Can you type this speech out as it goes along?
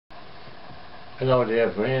Hello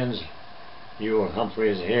dear friends, you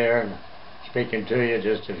Humphreys here, speaking to you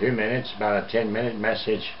just a few minutes, about a 10-minute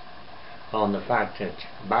message on the fact that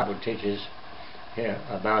the Bible teaches here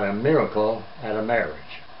about a miracle at a marriage.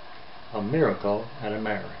 A miracle at a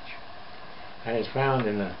marriage. And it's found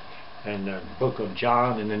in the book of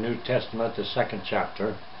John in the New Testament, the 2nd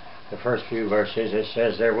chapter, the first few verses. It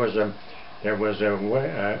says there was a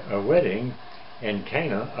wedding in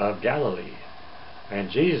Cana of Galilee, and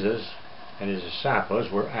Jesus and his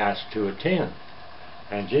disciples were asked to attend,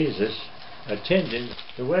 and Jesus attended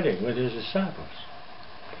the wedding with his disciples.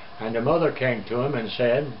 And the mother came to him and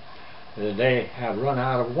said that they have run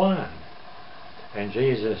out of wine. And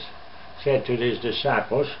Jesus said to his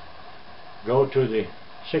disciples, go to the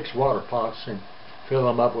 6 water pots and fill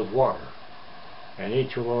them up with water. And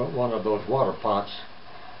each one of those water pots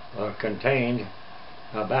contained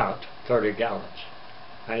about 30 gallons.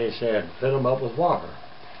 And he said, fill them up with water,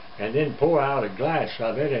 and then pour out a glass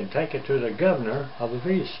of it and take it to the governor of the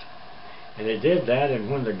feast. And he did that,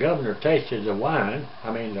 and when the governor tasted the wine,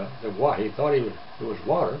 he thought it was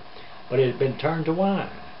water, but it had been turned to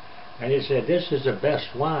wine. And he said, this is the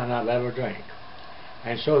best wine I've ever drank.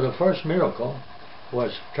 And so the first miracle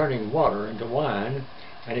was turning water into wine,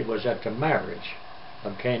 and it was at the marriage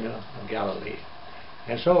of Cana of Galilee.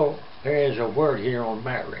 And so there is a word here on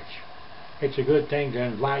marriage. It's a good thing to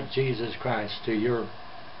invite Jesus Christ to your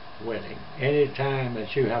wedding. Any time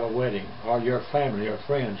that you have a wedding, or your family or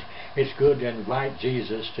friends, it's good to invite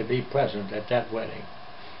Jesus to be present at that wedding.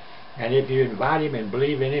 And if you invite him and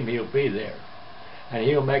believe in him, he'll be there. And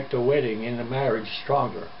he'll make the wedding and the marriage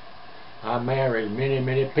stronger. I married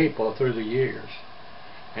many people through the years.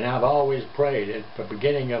 And I've always prayed at the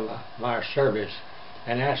beginning of my service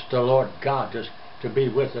and asked the Lord God to be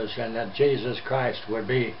with us, and that Jesus Christ would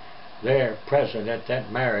be there present at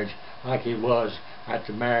that marriage like he was at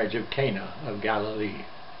the marriage of Cana of Galilee.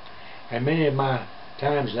 And many of my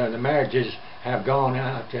times the marriages have gone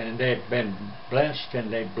out and they've been blessed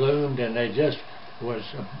and they bloomed and they just was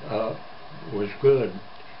good.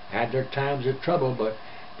 Had their times of trouble,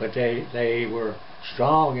 but they were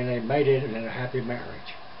strong and they made it in a happy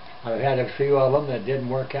marriage. I've had a few of them that didn't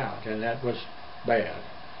work out, and that was bad,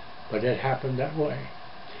 but it happened that way.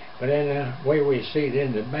 But in the way we see it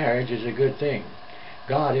in the marriage is a good thing.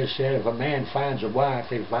 God has said if a man finds a wife,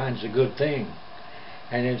 he finds a good thing.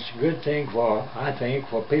 And it's a good thing I think,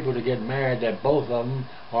 for people to get married that both of them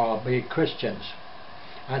be Christians.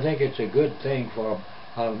 I think it's a good thing for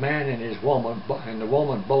a man and his woman, and the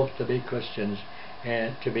woman both to be Christians,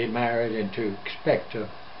 and to be married and to expect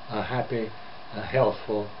a happy,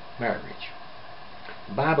 healthful marriage.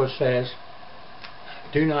 The Bible says,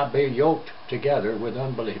 do not be yoked together with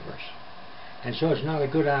unbelievers. And so it's not a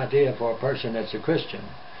good idea for a person that's a Christian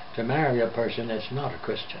to marry a person that's not a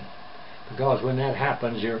Christian. Because when that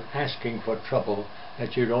happens, you're asking for trouble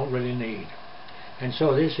that you don't really need. And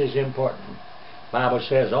so this is important. The Bible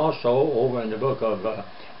says also over in the book of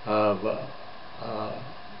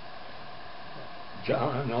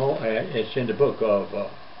John, no, it's in the book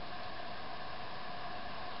of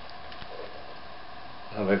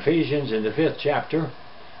Ephesians in the 5th chapter.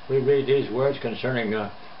 We read these words concerning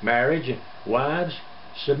marriage. Wives,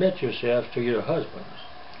 submit yourselves to your husbands,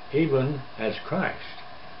 even as Christ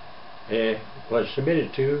was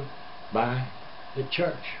submitted to by the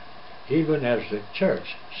church, even as the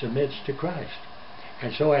church submits to Christ.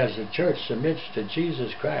 And so as the church submits to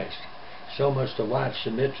Jesus Christ, so must the wife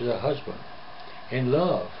submit to the husband in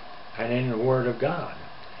love and in the Word of God.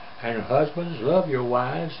 And husbands, love your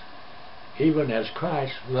wives, even as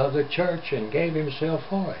Christ loved the church and gave himself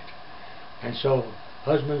for it. And so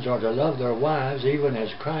husbands are to love their wives even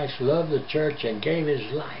as Christ loved the church and gave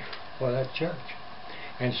his life for that church.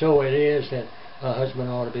 And so it is that a husband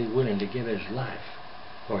ought to be willing to give his life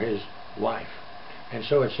for his wife. And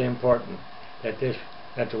so it's important that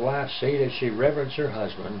the wife see that she reverence her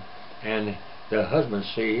husband, and the husband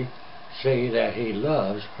see that he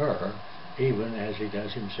loves her even as he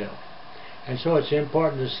does himself. And so it's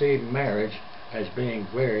important to see marriage as being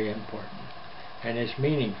very important, and it's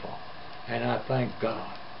meaningful. And I thank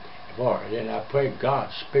God for it, and I pray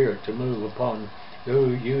God's Spirit to move upon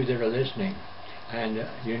you that are listening. And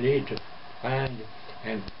you need to find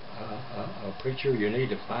a preacher, you need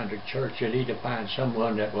to find a church, you need to find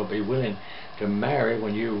someone that will be willing to marry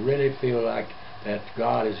when you really feel like that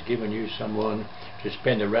God has given you someone to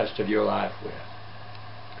spend the rest of your life with.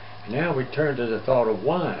 And now we turn to the thought of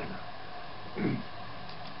wine.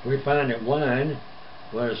 We find that wine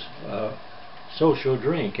was a social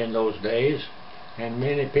drink in those days, and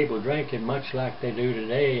many people drank it much like they do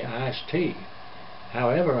today, iced tea.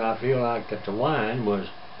 However, I feel like that the wine was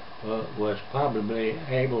was probably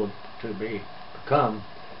able to become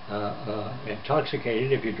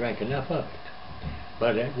intoxicated if you drank enough of it.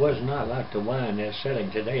 But it was not like the wine they're selling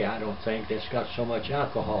today, I don't think, that's got so much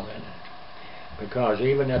alcohol in it. Because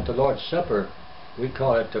even at the Lord's Supper, we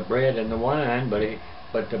call it the bread and the wine,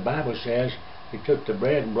 but the Bible says he took the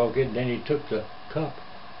bread and broke it, and then he took the cup,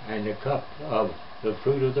 and the cup of the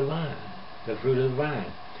fruit of the vine, the fruit of the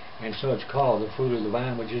vine. And so it's called the fruit of the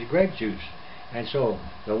vine, which is grape juice. And so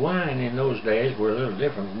the wine in those days were a little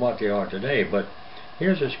different from what they are today. But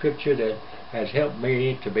here's a scripture that has helped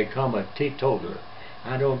me to become a teetotaler.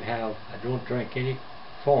 I don't drink any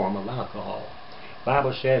form of alcohol.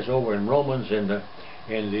 Bible says over in Romans in the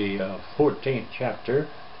 14th chapter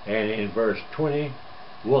and in verse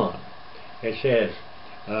 21, it says,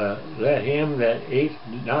 let him that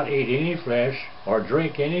not eat any flesh or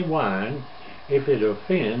drink any wine, if it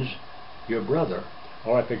offends your brother,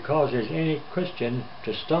 or if it causes any Christian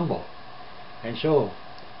to stumble. And so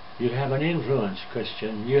you have an influence,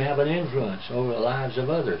 Christian. You have an influence over the lives of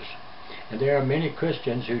others. And there are many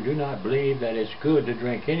Christians who do not believe that it's good to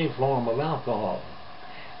drink any form of alcohol.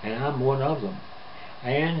 And I'm one of them.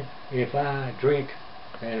 And if I drink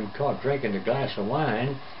and am caught drinking a glass of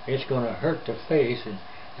wine, it's going to hurt the faith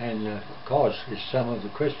and cause some of the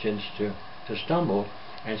Christians to stumble.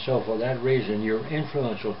 And so for that reason your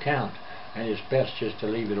influence will count, and it's best just to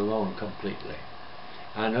leave it alone completely.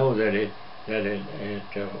 I know that it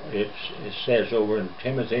says over in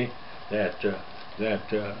Timothy that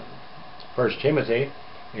 1 Timothy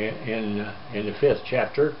in the 5th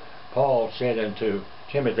chapter, Paul said unto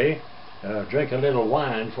Timothy, drink a little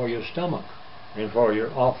wine for your stomach and for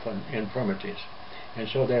your often infirmities. And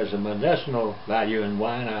so there's a medicinal value in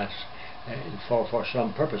wine for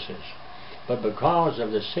some purposes. But because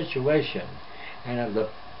of the situation and of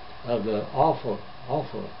the awful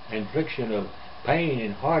infliction of pain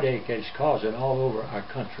and heartache it's causing all over our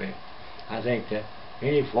country, I think that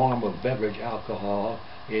any form of beverage alcohol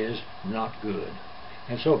is not good.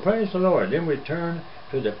 And so praise the Lord. Then we turn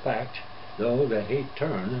to the fact, though, that he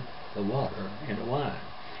turned the water into wine.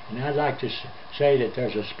 And I'd like to say that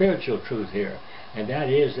there's a spiritual truth here, and that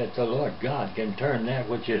is that the Lord God can turn that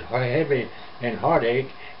which is heavy and heartache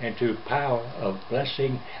into power of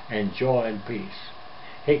blessing and joy and peace.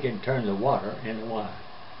 He can turn the water into wine.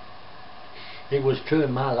 It was true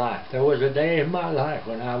in my life. There was a day in my life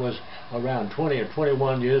when I was around 20 or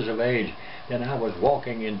 21 years of age, that I was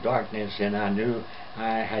walking in darkness, and I knew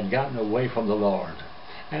I had gotten away from the Lord.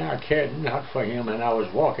 And I cared not for Him, and I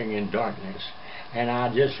was walking in darkness. And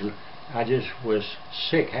I just was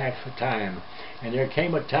sick half the time. And there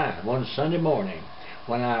came a time, one Sunday morning,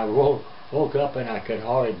 when I woke up and I could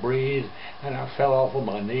hardly breathe, and I fell off of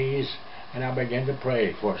my knees, and I began to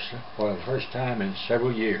pray for the first time in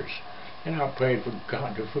several years. And I prayed for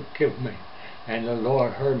God to forgive me. And the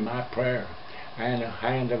Lord heard my prayer. And the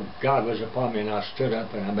hand of God was upon me, and I stood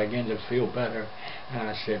up and I began to feel better. And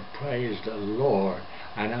I said, praise the Lord.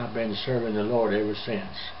 And I've been serving the Lord ever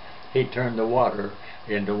since. He turned the water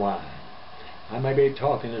into wine. I may be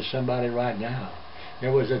talking to somebody right now.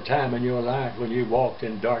 There was a time in your life when you walked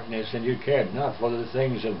in darkness and you cared not for the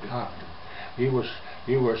things of God. You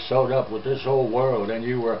were sewed up with this whole world, and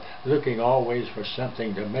you were looking always for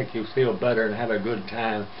something to make you feel better and have a good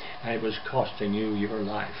time, and it was costing you your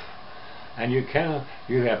life. And you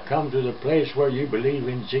have come to the place where you believe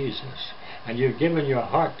in Jesus, and you've given your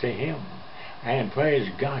heart to Him, and praise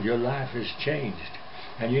God, your life has changed.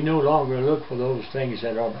 And you no longer look for those things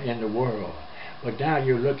that are in the world, but now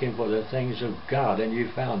you're looking for the things of God, and you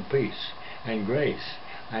found peace and grace,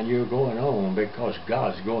 and you're going on because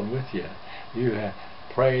God's going with you. You have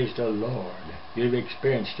praised the Lord. You've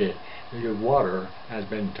experienced it. Your water has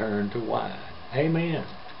been turned to wine. Amen.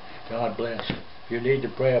 God bless. If you need to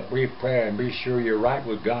pray a brief prayer and be sure you're right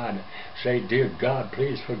with God, say, dear God,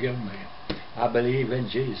 please forgive me. I believe in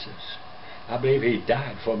Jesus. I believe He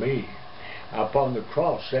died for me upon the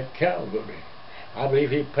cross at Calvary. I believe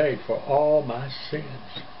He paid for all my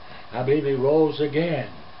sins. I believe He rose again.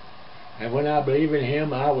 And when I believe in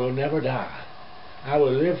Him, I will never die. I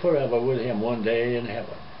will live forever with Him one day in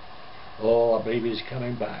heaven. Oh, I believe He's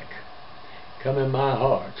coming back. Come in my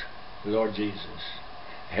heart, Lord Jesus.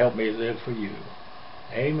 Help me live for You.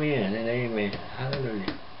 Amen and amen.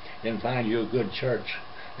 Hallelujah. Then find you a good church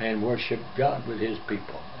and worship God with His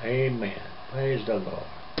people. Amen. Praise the Lord.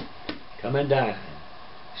 Come and dine,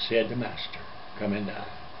 said the Master. Come and dine.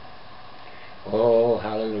 Oh,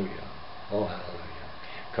 hallelujah. Oh, hallelujah.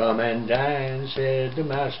 Come and dine, said the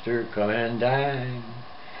Master. Come and dine.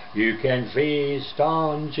 You can feast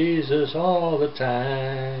on Jesus all the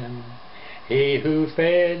time. He who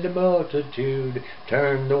fed the multitude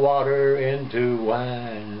turned the water into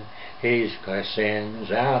wine. He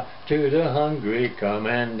sends out to the hungry, come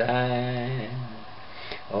and dine.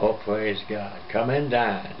 Oh, praise God. Come and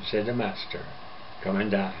dine, said the Master. Come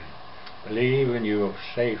and dine. Believe and you're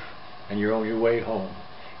safe and you're on your way home.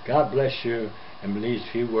 God bless you and these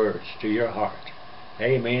few words to your heart.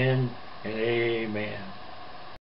 Amen and amen.